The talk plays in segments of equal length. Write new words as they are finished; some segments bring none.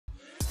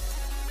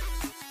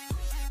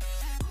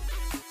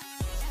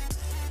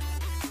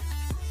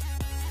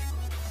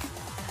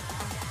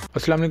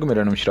अस्सलाम वालेकुम,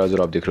 मेरा नाम शराज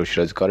और आप देख रहे हो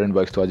शराज कार एंड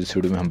बाइक्स। तो आज इस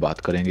वीडियो में हम बात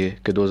करेंगे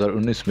कि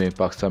 2019 में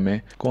पाकिस्तान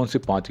में कौन सी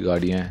 5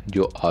 गाड़ियां हैं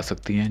जो आ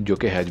सकती हैं जो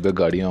कि हैचबैक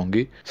गाड़ियां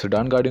होंगी।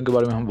 सेडान गाड़ियों के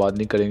बारे में हम बात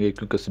नहीं करेंगे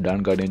क्योंकि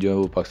सेडान गाड़ियां जो है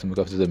वो पाकिस्तान में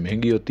काफ़ी ज़्यादा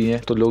महंगी होती हैं,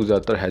 तो लोग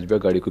ज़्यादातर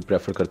हैचबैक गाड़ी को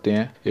प्रेफर करते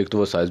हैं। एक तो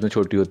वो साइज़ में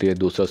छोटी होती है,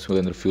 दूसरा उसके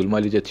अंदर फ्यूल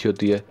माइलेज अच्छी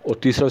होती है और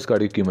तीसरा उस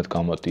गाड़ी की कीमत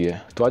कम होती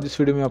है। तो आज इस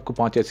वीडियो में आपको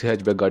 5 ऐसी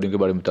हैचबैक गाड़ियों के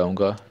बारे में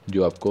बताऊँगा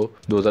जो आपको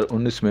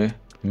 2019 में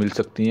मिल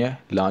सकती हैं,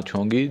 लॉन्च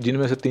होंगी।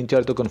 जिनमें से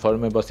 3-4 तो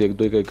कंफर्म है, बस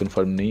 1-2 का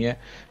कंफर्म नहीं है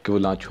कि वो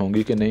लॉन्च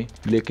होंगी कि नहीं,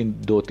 लेकिन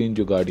 2-3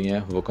 जो गाड़ियां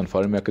हैं वो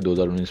कंफर्म है कि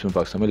 2019 में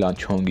पाकिस्तान में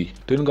लॉन्च होंगी।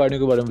 तो इन गाड़ियों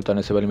के बारे में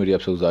बताने से पहले मेरी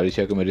आपसे गुजारिश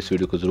है कि मेरी इस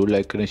वीडियो को ज़रूर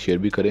लाइक करें, शेयर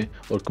भी करें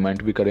और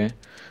कमेंट भी करें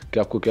कि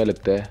आपको क्या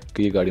लगता है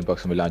कि ये गाड़ी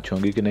पाकिस्तान में लॉन्च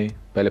होंगी कि नहीं।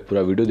 पहले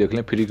पूरा वीडियो देख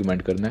लें फिर ही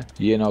कमेंट करना है,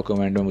 ये ना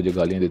कमेंट में मुझे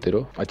गालियाँ देते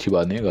रहो, अच्छी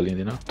बात नहीं है गालियाँ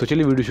देना। तो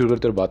चलिए वीडियो शुरू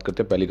करते और बात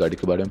करते हैं पहली गाड़ी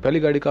के बारे में। पहली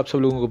गाड़ी का आप सब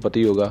लोगों को पता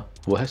ही होगा,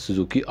 वो है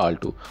सुजुकी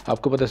आल्टो।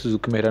 आपको पता है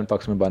सुजुकी मेहरान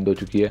पाकिस्तान में बंद हो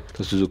चुकी है,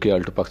 तो सुजुकी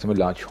आल्टो पाकिस्तान में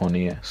लॉन्च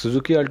होनी है।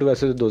 सुजुकी आल्टो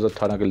वैसे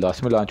 2018 के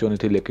लास्ट में लॉन्च होनी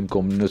थी, लेकिन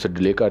कंपनी ने उसे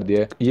डिले कर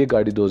दिया है। ये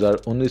गाड़ी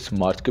 2019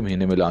 मार्च के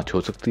महीने में लॉन्च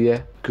हो सकती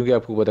है, क्योंकि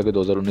आपको पता है कि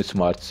 2019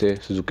 मार्च से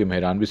सुजुकी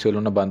मेहरान भी सेल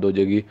होना बंद हो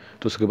जाएगी,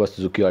 तो उसके बाद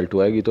सुजुकी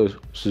आल्टो आएगी, तो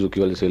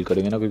सुजुकी वाले सेल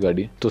करेंगे ना कोई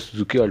गाड़ी। तो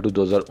सुजुकी आल्टो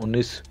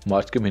 2019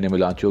 मार्च के महीने में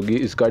लॉन्च होगी।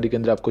 इस गाड़ी के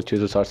अंदर आपको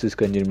 660 सीसी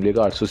का इंजन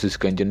मिलेगा, 800 सीसी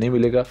का इंजन नहीं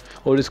मिलेगा।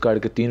 और इस गाड़ी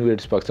के 3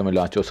 वेरिएंट्स पाकिस्तान में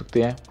लॉन्च हो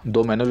सकते हैं,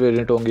 2 मैनुअल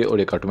वेरिएंट होंगे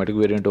और एक ऑटोमेटिक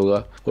वेरिएंट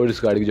होगा। और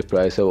इस गाड़ी की जो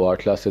प्राइस है वो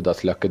 8 लाख से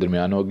 10 लाख के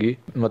दरमियान होगी।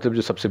 मतलब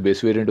जो सबसे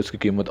बेस वेरिएंट उसकी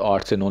कीमत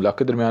 8 से 9 लाख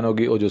के दरमियान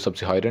होगी, और जो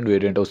सबसे हाई एंड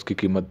वेरिएंट है उसकी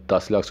कीमत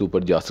 10 लाख से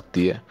ऊपर जा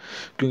सकती है,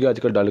 क्योंकि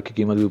आजकल डॉलर की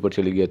कीमत भी ऊपर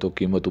चली गई है, तो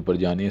कीमत ऊपर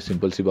जानी है,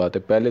 सिंपल सी बात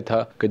है। पहले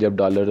था कि जब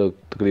डॉलर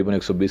तकरीबन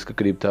 120 के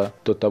करीब था,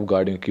 तो तब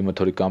गाड़ी की कीमत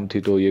थोड़ी कम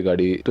थी, तो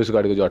इस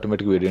गाड़ी का जो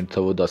ऑटोमेटिक वेरिएंट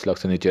था वो 10 लाख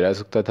से नीचे रह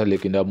सकता था,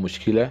 लेकिन अब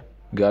मुश्किल है,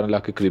 11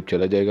 लाख के करीब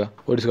चला जाएगा।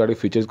 और इस गाड़ी के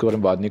फीचर्स के बारे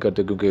में बात नहीं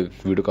करते क्योंकि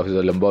वीडियो काफ़ी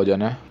ज़्यादा लंबा हो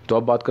जाना है। तो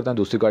अब बात करते हैं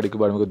दूसरी गाड़ी के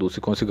बारे में कि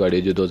दूसरी कौन सी गाड़ी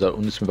है जो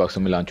 2019 में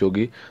पाकिस्तान में लॉन्च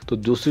होगी। तो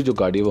दूसरी जो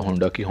गाड़ी है वो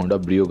होंडा की होंडा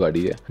ब्रियो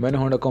गाड़ी है। मैंने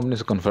होंडा कंपनी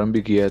से कंफर्म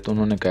भी किया है, तो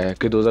उन्होंने कहा है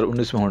कि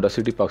 2019 में होंडा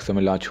सिटी पाकिस्तान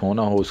में लॉन्च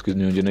होना हो उसकी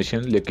न्यू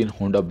जनरेशन, लेकिन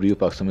होंडा ब्रियो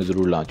पाकिस्तान में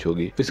जरूर लॉन्च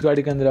होगी। इस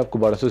गाड़ी के अंदर आपको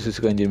 1200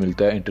 सीसी का इंजन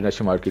मिलता है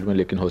इंटरनेशनल मार्केट में,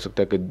 लेकिन हो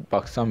सकता है कि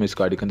पाकिस्तान में इस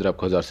गाड़ी के अंदर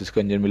आपको 1000 सीसी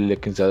का इंजन मिले,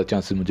 लेकिन ज़्यादा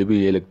चांसेस मुझे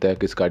भी ये लगता है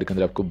कि इस गाड़ी के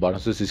अंदर आपको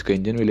 1200 सीसी का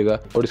इंजन मिलेगा।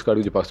 और इस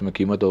गाड़ी की जो पाकिस्तान में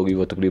कीमत होगी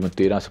वो तकरीबन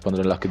 13 से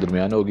 15 लाख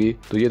दरमियान होगी।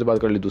 तो ये तो बात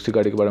कर ली दूसरी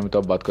गाड़ी के बारे में। तो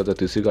अब बात करते हैं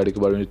तीसरी गाड़ी के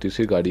बारे में।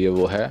 तीसरी गाड़ी है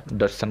वो है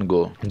डटसन गो।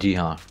 जी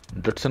हाँ,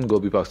 डटसन गो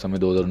भी पाकिस्तान में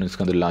 2019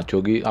 के अंदर लॉन्च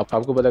होगी।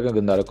 आपको पता है कि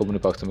गंदारा कंपनी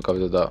पाकिस्तान में काफी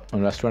ज्यादा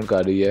इन्वेस्टमेंट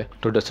कर रही है,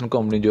 तो डटसन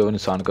कंपनी जो है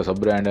निसान का सब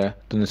ब्रांड है,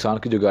 तो निसान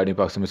की जो गाड़ी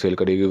पाकिस्तान में सेल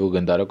करेगी वो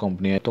गंदारा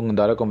कंपनी है। तो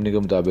गंदारा कंपनी के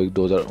मुताबिक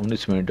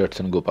 2019 में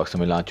डटसन गो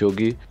पाकिस्तान में लॉन्च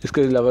होगी।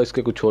 इसके अलावा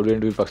इसके कुछ और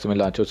वेरिएंट भी पाकिस्तान में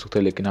लॉन्च हो सकते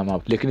हैं,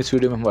 लेकिन इस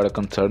वीडियो में हमारा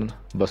कंसर्न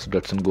बस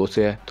डटसन गो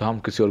से है, तो हम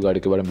किसी और गाड़ी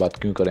के बारे में बात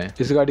क्यों करें।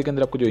 इस गाड़ी के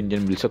अंदर आपको जो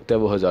इंजन मिल सकता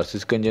है वो 1000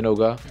 सीसी का इंजन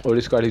होगा, और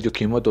इस गाड़ी की जो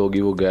कीमत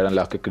होगी वो 11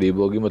 लाख के करीब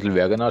होगी। मतलब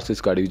वैगन आर से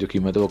इस गाड़ी की जो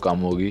कीमत है वो कम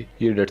होगी।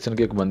 ये डटसन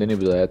के एक बंदे ने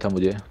बताया था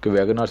मुझे कि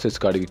वैगन आर से इस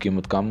गाड़ी की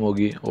कीमत कम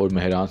होगी और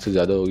मेहरान से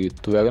ज़्यादा होगी।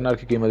 तो वैगन आर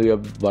की कीमत भी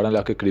अब 12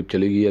 लाख के करीब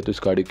चली गई है, तो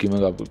इस गाड़ी की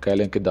कीमत आप कह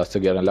लें कि 10 से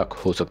 11 लाख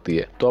हो सकती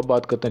है। तो अब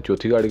बात करते हैं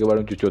चौथी गाड़ी के बारे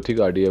में। जो चौथी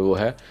गाड़ी है वो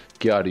है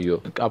क्या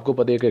रियो। आपको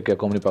पता है कि क्या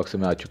कंपनी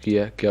पाकिस्तान में आ चुकी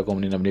है। क्या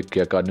कंपनी ने अपनी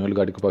क्या कार्निवल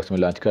गाड़ी को पाकिस्तान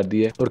में लॉन्च कर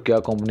दी है, और क्या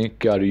कंपनी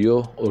क्या रियो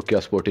और क्या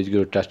स्पोर्टेज की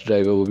जो टेस्ट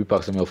ड्राइव है वो भी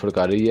पाकिस्तान में ऑफर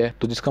कर रही है।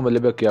 तो जिसका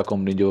मतलब है क्या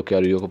कंपनी जो क्या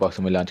रियो को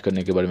पाकिस्तान में लॉन्च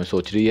करने के बारे में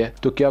सोच रही है।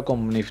 तो क्या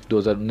कंपनी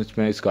 2019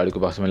 में इस गाड़ी को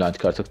पाकिस्तान में लॉन्च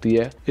कर सकती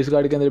है। इस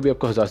गाड़ी के अंदर भी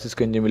आपको 1000 सीसी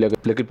का इंजन मिलेगा,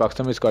 लेकिन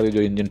पाकिस्तान में इस गाड़ी का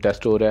जो इंजन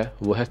टेस्ट हो रहा है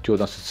वो है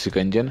 1400 सीसी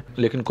का इंजन।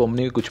 लेकिन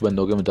कंपनी के कुछ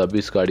बंदों के मुताबिक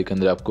इस गाड़ी के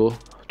अंदर आपको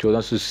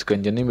 1400 सीसी का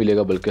इंजन नहीं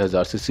मिलेगा, बल्कि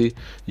 1000 सीसी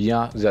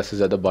या ज़्यादा से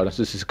ज़्यादा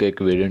 1200 सीसी का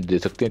एक वेरिएंट दे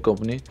सकते हैं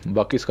कंपनी।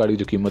 बाकी इस गाड़ी की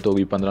जो कीमत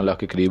होगी 15 लाख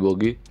के करीब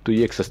होगी। तो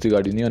ये एक सस्ती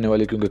गाड़ी नहीं होने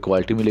वाली, क्योंकि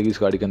क्वालिटी मिलेगी इस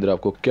गाड़ी के अंदर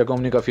आपको। क्या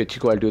कंपनी काफ़ी अच्छी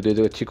क्वालिटी होती है,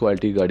 तो अच्छी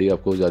क्वालिटी की गाड़ी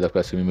आपको ज़्यादा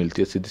पैसे में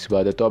मिलती है, सीधी सी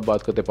बात है। तो अब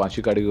बात करते हैं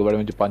पांचवी गाड़ी के बारे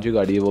में। जो पांचवी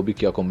गाड़ी है वो भी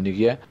क्या कंपनी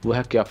की है, वो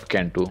है क्या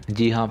पिकांटो।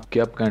 जी हाँ,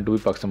 क्या पिकांटो भी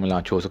पाकिस्तान में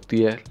लॉन्च हो सकती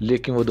है,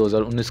 लेकिन वो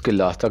 2019 के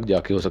लास्ट तक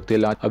जाके हो सकती है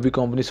लॉन्च। अभी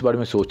कंपनी इस बारे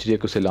में सोच रही है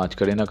कि उसे लॉन्च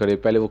करे ना करे।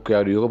 पहले वो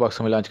क्या रियो को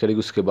पाकिस्तान में लॉन्च करेगी,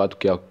 उसके बाद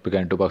क्या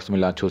पिकांटो पाकिस्तान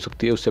में लॉन्च हो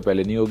सकती है, उससे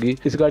पहले नहीं होगी।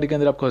 इस गाड़ी के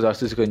अंदर आपको 1000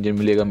 सीसी का इंजन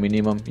मिलेगा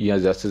मिनिमम, या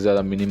ज़्यादा से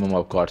ज़्यादा मिनिमम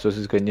आपको 800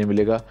 सीसी का इंजन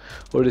मिलेगा,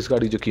 और इस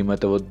गाड़ी की जो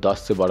कीमत है वो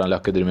 10 से 12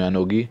 लाख के दरमियान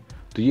होगी।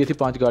 तो ये थी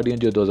 5 गाड़ियाँ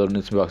जो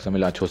 2019 में पाकिस्तान में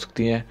लॉन्च हो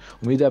सकती हैं।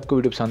 उम्मीद है आपको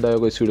वीडियो पसंद आया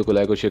होगा। इस वीडियो को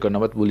लाइक और शेयर करना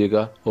मत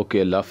भूलिएगा। ओके,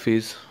 अल्लाह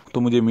हाफिज़। तो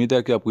मुझे उम्मीद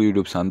है कि आपको ये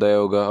वीडियो पसंद आया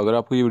होगा। अगर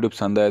आपको ये वीडियो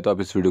पसंद आया तो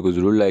आप इस वीडियो को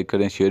जरूर लाइक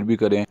करें, शेयर भी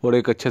करें और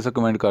एक अच्छा सा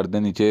कमेंट कर दें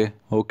नीचे।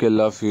 ओके,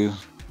 अल्लाह हाफिज़।